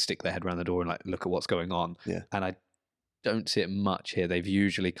walk in and stick their head around the door and like look at what's going on. Yeah, and I don't see it much here. They've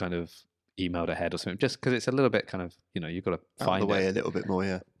usually kind of emailed ahead or something, just because it's a little bit kind of, you know, you've got to find the way a little bit more.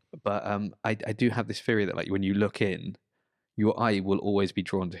 Yeah, but I do have this theory that like when you look in, your eye will always be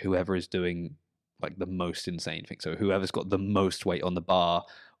drawn to whoever is doing like the most insane thing. So whoever's got the most weight on the bar,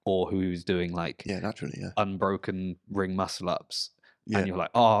 or who's doing like naturally unbroken ring muscle ups, and you're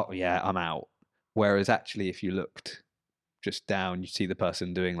like, oh yeah, I'm out. Whereas actually, if you looked just down, you see the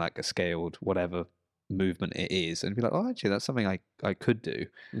person doing like a scaled whatever movement it is, and be like, oh, actually, that's something I could do.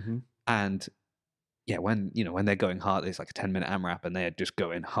 Mm-hmm. And yeah, when they're going hard, it's like a 10-minute AMRAP, and they're just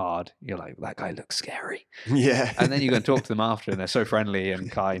going hard. You're like, that guy looks scary. Yeah. And then you go and talk to them after, and they're so friendly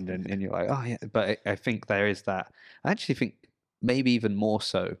and kind, and you're like, oh yeah. But I think there is that. I actually think maybe even more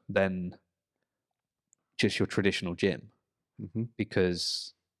so than just your traditional gym,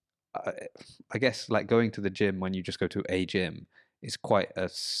 because I guess like going to the gym when you just go to a gym is quite a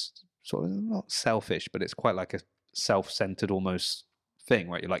sort of, not selfish, but it's quite like a self-centered almost thing,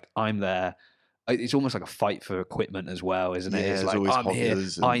 right? You're like, I'm there. It's almost like a fight for equipment as well, isn't it? It's like, I'm here,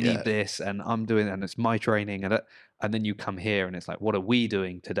 I need this, and I'm doing it, and it's my training, and then you come here and it's like, what are we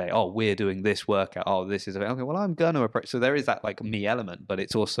doing today? Oh, we're doing this workout. Oh, this is okay. Well, I'm gonna approach. So there is that like me element, but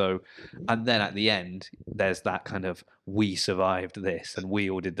it's also, and then at the end, there's that kind of, we survived this and we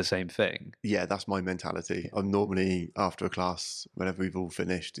all did the same thing. Yeah, that's my mentality. I'm normally after a class, whenever we've all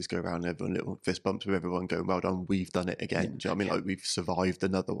finished, just go around and everyone little fist bumps with everyone, going, well done, we've done it again. Do you know what I mean? Like, we've survived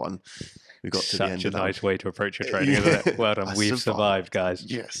another one. We got to the end of that. Such a nice way to approach your training, isn't it? Well done, we've survived, guys.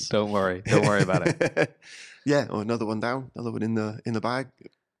 Yes. Don't worry about it. Yeah, or another one down, another one in the bag.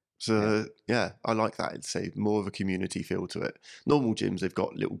 So yeah, I like that. It's more of a community feel to it. Normal gyms, they've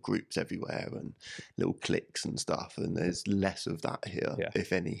got little groups everywhere and little cliques and stuff, and there's less of that here,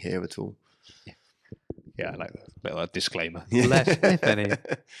 if any, here at all. Yeah, I like that. A little disclaimer. Less, if any.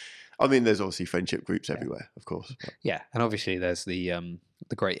 I mean, there's obviously friendship groups everywhere, of course. But. Yeah, and obviously there's the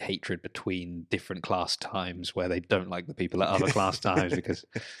great hatred between different class times where they don't like the people at other class times because.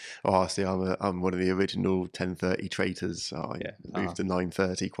 Oh, see, I'm one of the original 10:30 traitors. So I moved to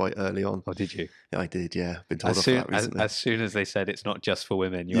 9:30 quite early on. Oh, did you? Yeah, I did. Yeah, been told off for that recently. As soon as they said it's not just for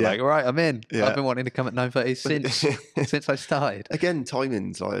women, you're like, all right, I'm in. Yeah. I've been wanting to come at 9:30 since I started. Again,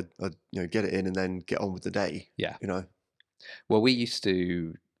 timings. I get it in and then get on with the day. Yeah, Well, we used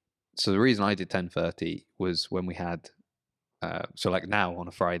to. So the reason I did 10:30 was when we had, so like now on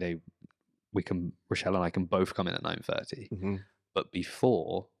a Friday, Rochelle and I can both come in at 9:30. Mm-hmm. But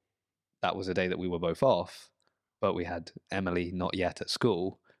before, that was a day that we were both off, but we had Emily not yet at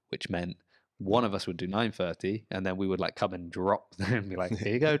school, which meant one of us would do 9:30, and then we would like come and drop them and be like,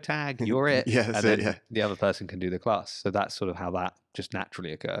 here you go, tag, you're it. And then the other person can do the class. So that's sort of how that just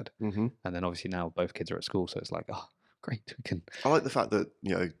naturally occurred. Mm-hmm. And then obviously now both kids are at school, so it's like, oh, great. We can. I like the fact that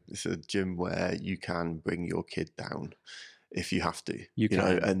it's a gym where you can bring your kid down if you have to. You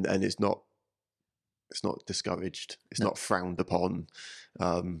know, and it's not discouraged. It's not frowned upon.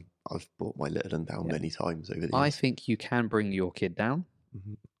 I've brought my little one down many times over the years. I think you can bring your kid down.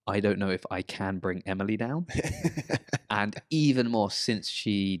 Mm-hmm. I don't know if I can bring Emily down. And even more since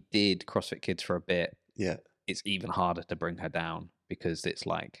she did CrossFit Kids for a bit. Yeah, it's even harder to bring her down because it's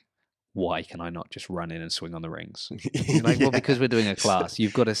like, why can I not just run in and swing on the rings? You're like, well, because we're doing a class,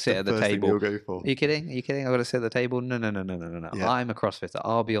 you've got to sit at the table. You'll go for. Are you kidding? I've got to sit at the table? No. Yeah. I'm a CrossFitter.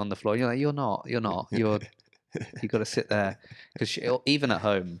 I'll be on the floor. You're like, you're not. You've got to sit there. Because even at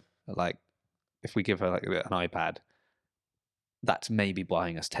home, like, if we give her like an iPad, that's maybe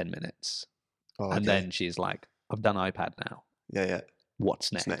buying us 10 minutes. Oh, okay. And then she's like, I've done iPad now. Yeah.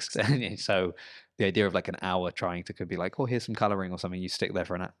 What's next? So the idea of like an hour trying to could be like, oh, here's some coloring or something. You stick there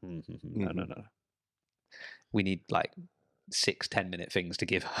for an hour. No. We need like 6-10 minute things to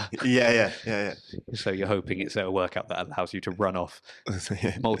give her. Yeah. So you're hoping it's a workout that allows you to run off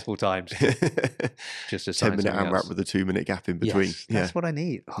multiple times. Just a 10-minute AMRAP with a 2-minute gap in between. Yes, that's what I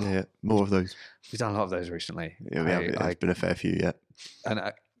need. Oh, yeah, more of those. We've done a lot of those recently. Yeah, we have. It's been a fair few, yeah.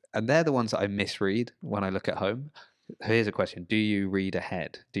 And they're the ones that I misread when I look at home. Here's a question. Do you read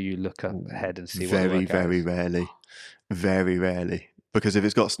ahead? Do you look up ahead and see what the workout is? Very rarely. Very rarely. Because if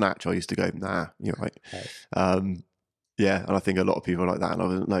it's got snatch, I used to go, nah, you're right. Okay. Yeah, and I think a lot of people are like that. And I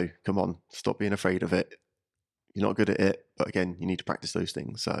was like, no, come on, stop being afraid of it. You're not good at it. But again, you need to practice those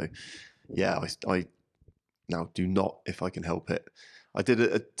things. So, yeah, I now do not, if I can help it. I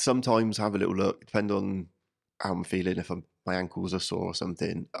did sometimes have a little look, depend on how I'm feeling. If my ankles are sore or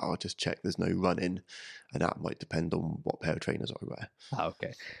something, I'll just check there's no running, and that might depend on what pair of trainers I wear. Oh,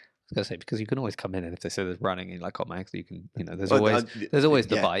 okay. I was going to say, because you can always come in and if they say there's running and you're like, oh, my ankle, you can, there's always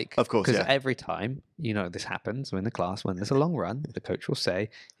the bike. Of course, because every time, this happens in the class when there's a long run, the coach will say,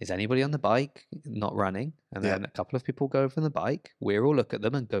 is anybody on the bike not running? And then a couple of people go over on the bike. We'll all look at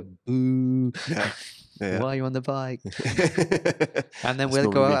them and go, boo. Yeah. Why are you on the bike? And then we'll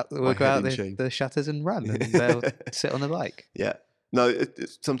go out the shutters and run, and they'll sit on the bike. Yeah. No,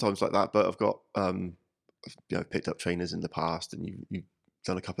 it's sometimes like that, but I've got, picked up trainers in the past, and you've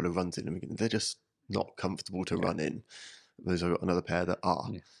done a couple of runs in them. They're just not comfortable to run in. There's another pair that are.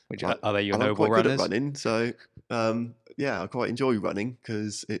 Yeah. Which are they your noble runners? I'm quite good at running, so I quite enjoy running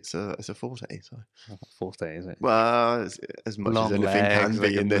because it's a forte. So forte, is it? Well, as much long as anything legs, can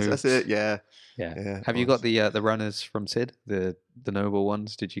be in this. That's it. Yeah. Have you got the runners from Sid, the noble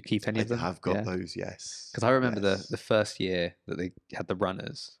ones? Did you keep any of them? I have got those. Yes. Because I remember the first year that they had the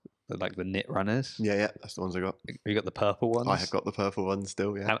runners. Like the knit runners. Yeah, that's the ones I got. You got the purple ones? I have got the purple ones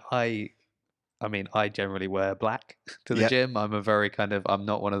still, yeah. And I generally wear black to the gym. I'm a very I'm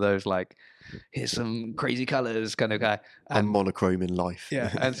not one of those like, here's some crazy colours kind of guy. And, I'm monochrome in life.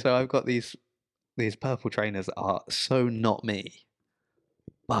 Yeah, and so I've got these purple trainers that are so not me,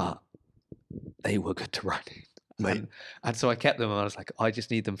 but they were good to run in. And so I kept them and I was like, I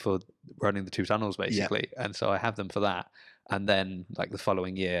just need them for running the 2 tunnels basically. Yeah. And so I have them for that. And then like the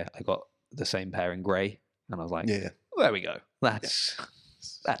following year, I got the same pair in grey. And I was like, there we go. That's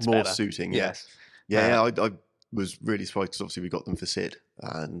more better. Suiting. Yes. Yeah. I was really surprised because obviously we got them for Sid.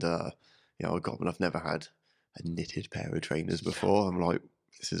 And, I got them and I've never had a knitted pair of trainers before. I'm like,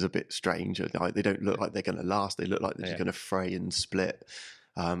 this is a bit strange. They don't look like they're going to last. They look like they're just going to fray and split.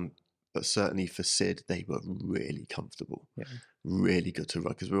 But certainly for Sid, they were really comfortable, really good to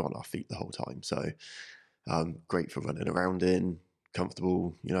run because we were on our feet the whole time. So great for running around in,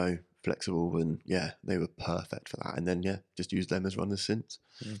 comfortable, you know, flexible, and yeah, they were perfect for that. And then yeah, just used them as runners since.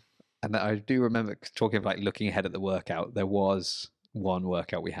 And I do remember talking of like looking ahead at the workout. There was one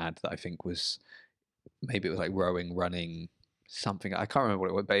workout we had that I think was, maybe it was like rowing, running, something. I can't remember what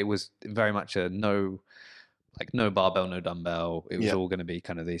it was, but it was very much a no barbell, no dumbbell. It was all going to be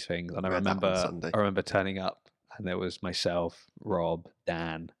kind of these things. And I remember turning up, and there was myself, Rob,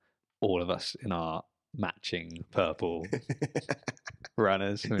 Dan, all of us in our matching purple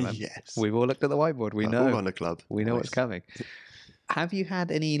runners. Yes, we've all looked at the whiteboard. We know, all run a club. We know what's coming. Have you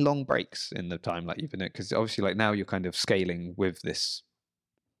had any long breaks in the time like you've been in? Because obviously, like now you're kind of scaling with this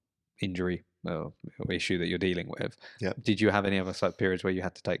injury or issue that you're dealing with. Yeah. Did you have any other like periods where you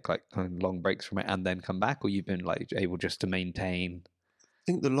had to take like long breaks from it and then come back, or you've been like able just to maintain? I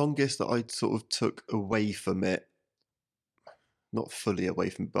think the longest that I sort of took away from it, not fully away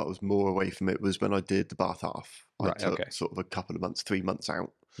from it, but I was more away from it, was when I did the Bath Half. I took sort of a couple of months, 3 months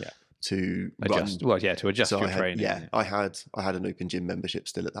out. Yeah. To adjust, run. to adjust your training. I had an open gym membership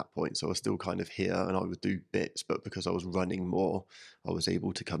still at that point, so I was still kind of here, and I would do bits, but because I was running more, I was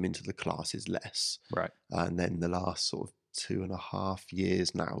able to come into the classes less. Right. And then the last sort of 2.5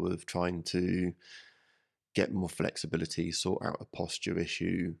 years now of trying to get more flexibility, sort out a posture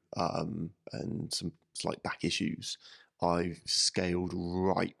issue, and some slight back issues, I've scaled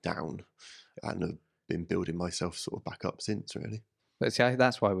right down and have been building myself sort of back up since, really. But see,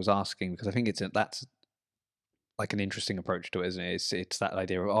 that's why I was asking, because I think that's like an interesting approach to it, isn't it? It's that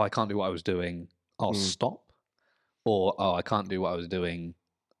idea of, oh, I can't do what I was doing, I'll stop, or oh, I can't do what I was doing,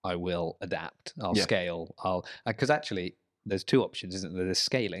 I will adapt, I'll scale, because actually there's two options, isn't there? There's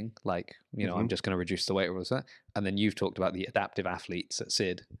scaling, like, you know, I'm just going to reduce the weight or something, and then you've talked about the adaptive athletes at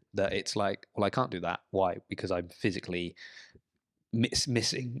SID, that it's like, well, I can't do that. Why? Because I'm physically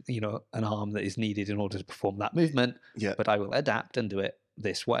missing, you know, an arm that is needed in order to perform that movement. Yeah. But I will adapt and do it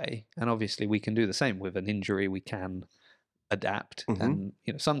this way. And obviously, we can do the same with an injury. We can adapt, and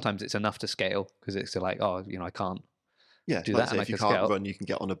you know, sometimes it's enough to scale because it's like, oh, you know, I can't. Yeah, do like that. If you can't run, you can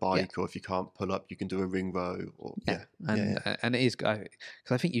get on a bike, or if you can't pull up, you can do a ring row. Or and it is, because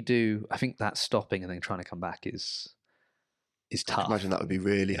I think you do. I think that stopping and then trying to come back is tough. I imagine that would be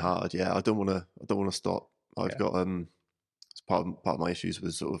really hard. Yeah, I don't want to stop. I've got part of my issues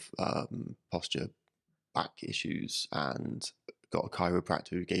was sort of posture, back issues, and got a chiropractor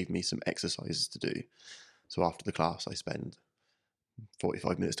who gave me some exercises to do. So after the class, I spend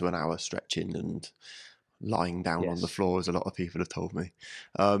 45 minutes to an hour stretching and lying down on the floor, as a lot of people have told me.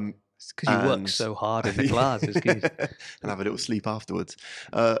 It's because you work so hard in the class. And have a little sleep afterwards.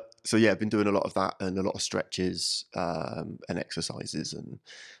 So yeah, I've been doing a lot of that and a lot of stretches and exercises, and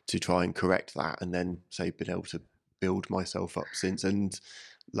to try and correct that, and then been able to build myself up since. And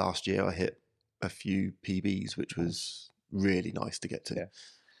last year I hit a few PBs, which was really nice to get to. Yeah.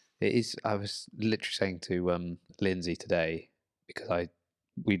 It is. I was literally saying to Lindsay today, because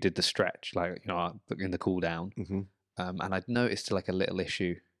we did the stretch, like, you know, in the cool down, and I'd noticed like a little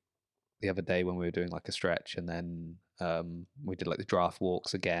issue the other day when we were doing like a stretch, and then we did like the draft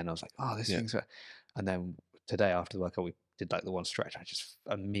walks again. I was like, oh, this thing's, and then today after the workout we did like the one stretch. I just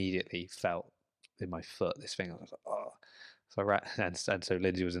immediately felt in my foot this thing. I was like, oh. So I ran, and so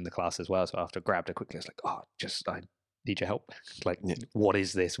Lindsay was in the class as well. So after I grabbed her quickly, I was like, oh, I need your help. Like, what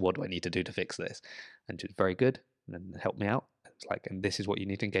is this? What do I need to do to fix this? And she was very good and helped me out. It's like, and this is what you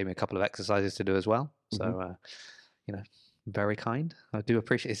need, and gave me a couple of exercises to do as well. So, you know, very kind. I do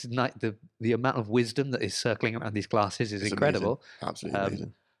appreciate it. It's the amount of wisdom that is circling around these classes is incredible. Amazing. Absolutely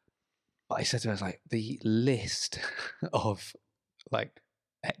amazing. But I said to her, I was like, the list of like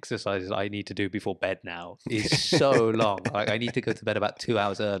exercises I need to do before bed now is so long. Like, I need to go to bed about 2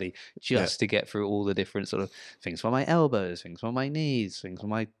 hours early just to get through all the different sort of things for my elbows, things for my knees, things for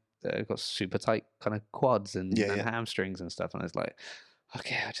my I've got super tight kind of quads and hamstrings and stuff. And I was like,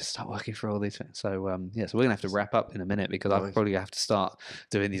 okay, I just start working through all these things. So so we're gonna have to wrap up in a minute, because I'll probably have to start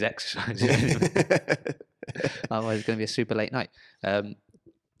doing these exercises. Otherwise it's gonna be a super late night.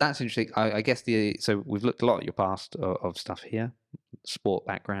 That's interesting. I guess so we've looked a lot at your past of stuff here. Sport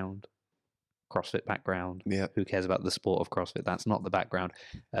background, CrossFit background. Yeah. Who cares about the sport of CrossFit? That's not the background.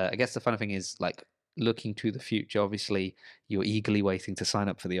 I guess the funny thing is, like, looking to the future, obviously you're eagerly waiting to sign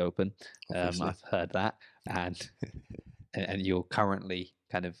up for the Open. I've heard that, and you're currently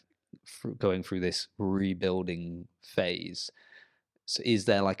kind of going through this rebuilding phase. So is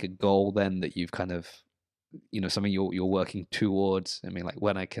there like a goal then that you've kind of, you know, something you're working towards? I mean, like,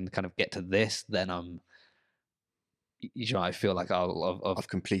 when I can kind of get to this, then I'm you know, I feel like I've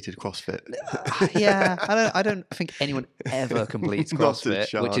completed CrossFit. Yeah, I don't think anyone ever completes Not a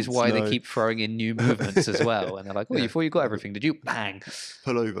CrossFit, which is chance, why they no. keep throwing in new movements as well. And they're like, "Oh, you thought you got everything? Did you? Bang,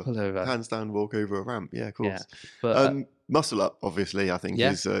 Pull over, pull over." handstand, walk over a ramp. Yeah, of Yeah, course. but Muscle up, obviously, I think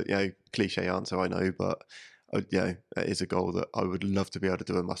yeah, is cliche answer. I know, but it is a goal that I would love to be able to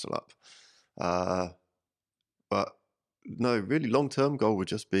do a muscle up. But no, really long term goal would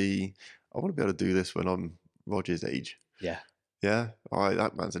just be I want to be able to do this when I'm Roger's age. yeah. Yeah,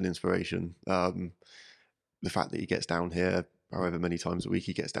 that man's an inspiration. The fact that he gets down here, however many times a week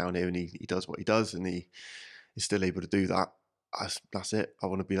he gets down here and he does what he does and he is still able to do that. That's it. I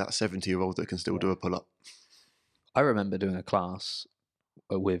want to be that 70-year-old that can still do a pull up. I remember doing a class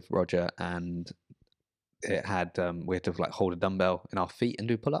with Roger, and it had we had to like hold a dumbbell in our feet and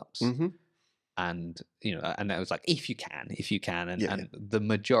do pull-ups. Mm-hmm. And you know, and it was like if you can, and the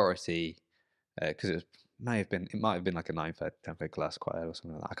majority, because it might have been like a 9th, 10th class quite or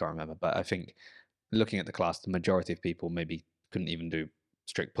something like that. I can't remember, but I think looking at the class, the majority of people maybe couldn't even do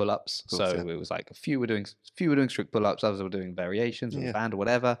strict pull-ups. Course, so it was like a few were doing strict pull-ups, others were doing variations with a band or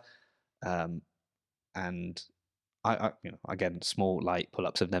whatever. And I you know, again, small light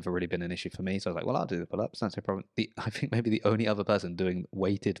pull-ups have never really been an issue for me. So I was like, well, I'll do the pull-ups. That's no problem. I think maybe the only other person doing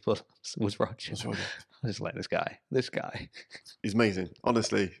weighted pull-ups was Roger. I was like, this guy. He's amazing.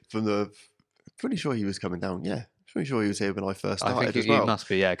 Honestly, pretty sure he was coming down. Yeah, pretty sure he was here when I first started. I think he must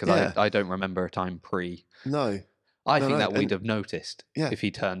be, yeah, because I don't remember a time pre. No. I think that we'd have noticed if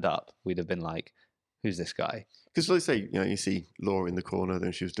he turned up. We'd have been like, who's this guy? Because let's say, you see Laura in the corner,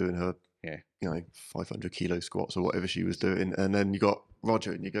 then she was doing her 500 kilo squats or whatever she was doing. And then you got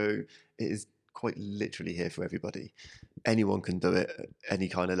Roger and you go, it is quite literally here for everybody. Anyone can do it at any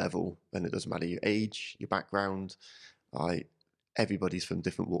kind of level. And it doesn't matter your age, your background. Everybody's from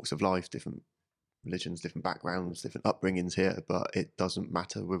different walks of life, different religions, different backgrounds, different upbringings here. But it doesn't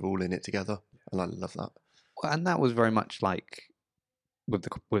matter. We're all in it together. And I love that. Well, and that was very much like with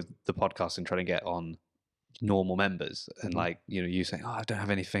the podcast and trying to get on normal members, and like, you know, you saying, oh, I don't have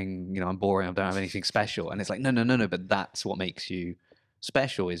anything, you know, I'm boring, I don't have anything special, and it's like no, but that's what makes you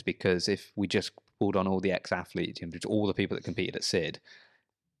special, is because if we just pulled on all the ex-athletes, you know, all the people that competed at SID,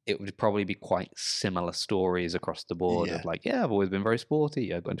 it would probably be quite similar stories across the board of like, I've always been very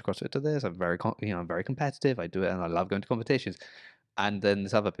sporty, I got into CrossFit to this, I'm very I'm very competitive, I do it and I love going to competitions. And then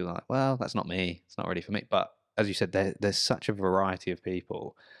there's other people like, well, that's not me, it's not really for me. But as you said, there's such a variety of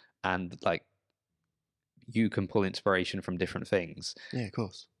people, and like, you can pull inspiration from different things. Yeah, of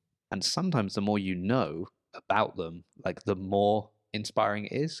course. And sometimes the more you know about them, like the more inspiring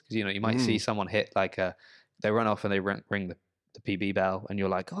it is. Because, you know, you might see someone hit like they run off and they ring the PB bell, and you're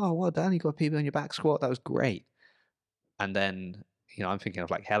like, oh, well done, you got a PB on your back squat, that was great. And then, you know, I'm thinking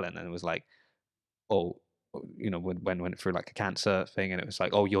of like Helen, and it was like, oh, you know, when went through like a cancer thing, and it was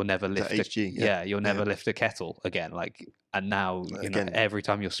like, oh, you'll never lift you'll never lift a kettle again. Like, and now, you know, every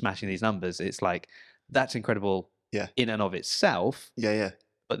time you're smashing these numbers, it's like, that's incredible in and of itself.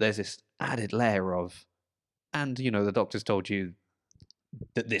 But there's this added layer of, and, you know, the doctors told you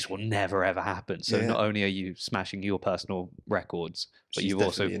that this will never ever happen. So not only are you smashing your personal records, but you're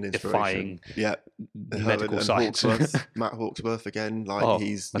also defying medical science. Matt Hawksworth again, like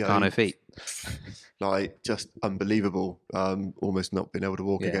he's Meccano feet, like just unbelievable. Almost not been able to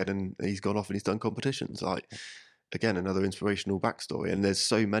walk again, and he's gone off and he's done competitions. Like, again, another inspirational backstory, and there's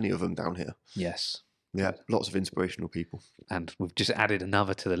so many of them down here. Yes. Yeah, lots of inspirational people. And we've just added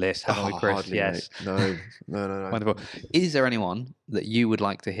another to the list, haven't we, Chris? Hardly, yes. Mate. No. Wonderful. Is there anyone that you would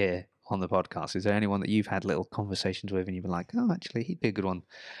like to hear on the podcast? Is there anyone that you've had little conversations with and you've been like, oh, actually, he'd be a good one?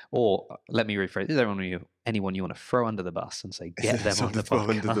 Or let me rephrase, is there anyone you want to throw under the bus and say, get them on the podcast?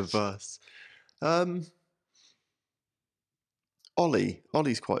 Under the bus.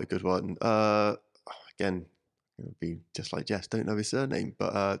 Ollie's quite a good one. Again, it would be just like Jess, don't know his surname,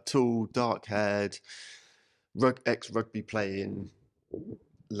 but tall, dark-haired, ex-rugby playing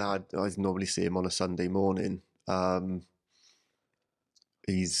lad. I normally see him on a Sunday morning.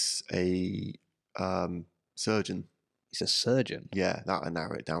 He's a surgeon. He's a surgeon? Yeah, that'll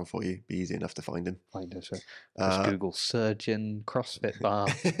narrow it down for you. Be easy enough to find him. Just Google surgeon, CrossFit bar.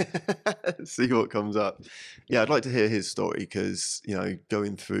 See what comes up. Yeah, I'd like to hear his story because, you know,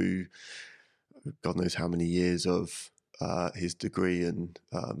 going through God knows how many years of his degree and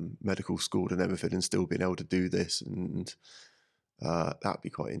medical school and everything, and still being able to do this, and that'd be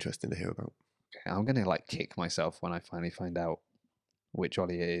quite interesting to hear about. Okay, I'm gonna like kick myself when I finally find out which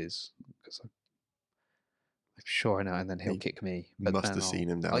Ollie it is, because I sure I know, and then he'll kick me. But Must then have seen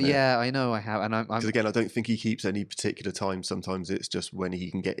him down there. Yeah, I know I have, and I'm because again, I don't think he keeps any particular time. Sometimes it's just when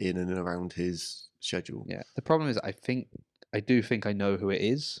he can get in and around his schedule. Yeah, the problem is I do think I know who it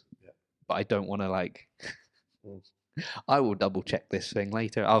is, but I don't want to like. I will double check this thing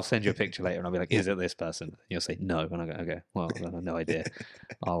later. I'll send you a picture later, and I'll be like, "Is it this person?" And you'll say no, and I go, "Okay, well, then I have no idea."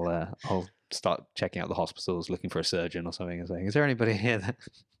 I'll start checking out the hospitals, looking for a surgeon or something, and saying, "Is there anybody here that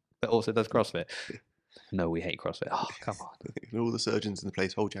also does CrossFit?" No, we hate CrossFit. Oh, come on! And all the surgeons in the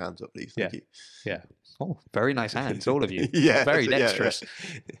place, hold your hands up, please. Thank you. Yeah. Oh, very nice hands, all of you. Yeah, very dexterous.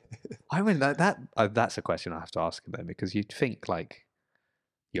 Yeah. I mean that's a question I have to ask him then, because you'd think like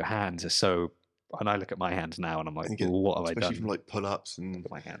your hands are so. And I look at my hands now, and I'm like, well, "What have I done?" Especially from like pull-ups and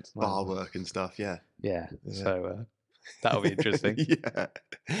my hands, bar work and stuff. Yeah. So that'll be interesting. Yeah.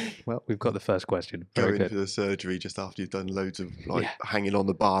 Well, we've got the first question. Going for the surgery just after you've done loads of like hanging on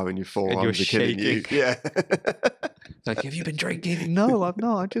the bar and your forearms are killing you. Yeah. Like, have you been drinking? No, I've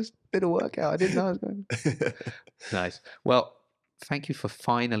not. I just did a workout. I didn't know I was going. Nice. Well, thank you for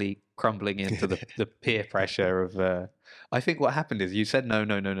finally crumbling into the peer pressure of. I think what happened is you said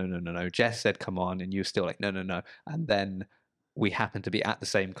no. Jess said come on, and you were still like no, and then we happened to be at the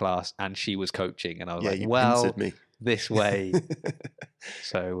same class, and she was coaching, and I was like, well, me. This way.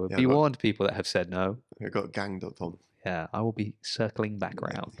 So be warned, people that have said no. I got ganged up on. Yeah, I will be circling back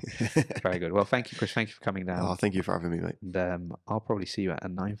around. Very good. Well, thank you, Chris. Thank you for coming down. Oh, thank you for having me, mate. And I'll probably see you at a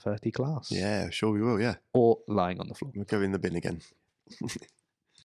 9:30 class. Yeah, sure we will, yeah. Or lying on the floor. We'll go in the bin again.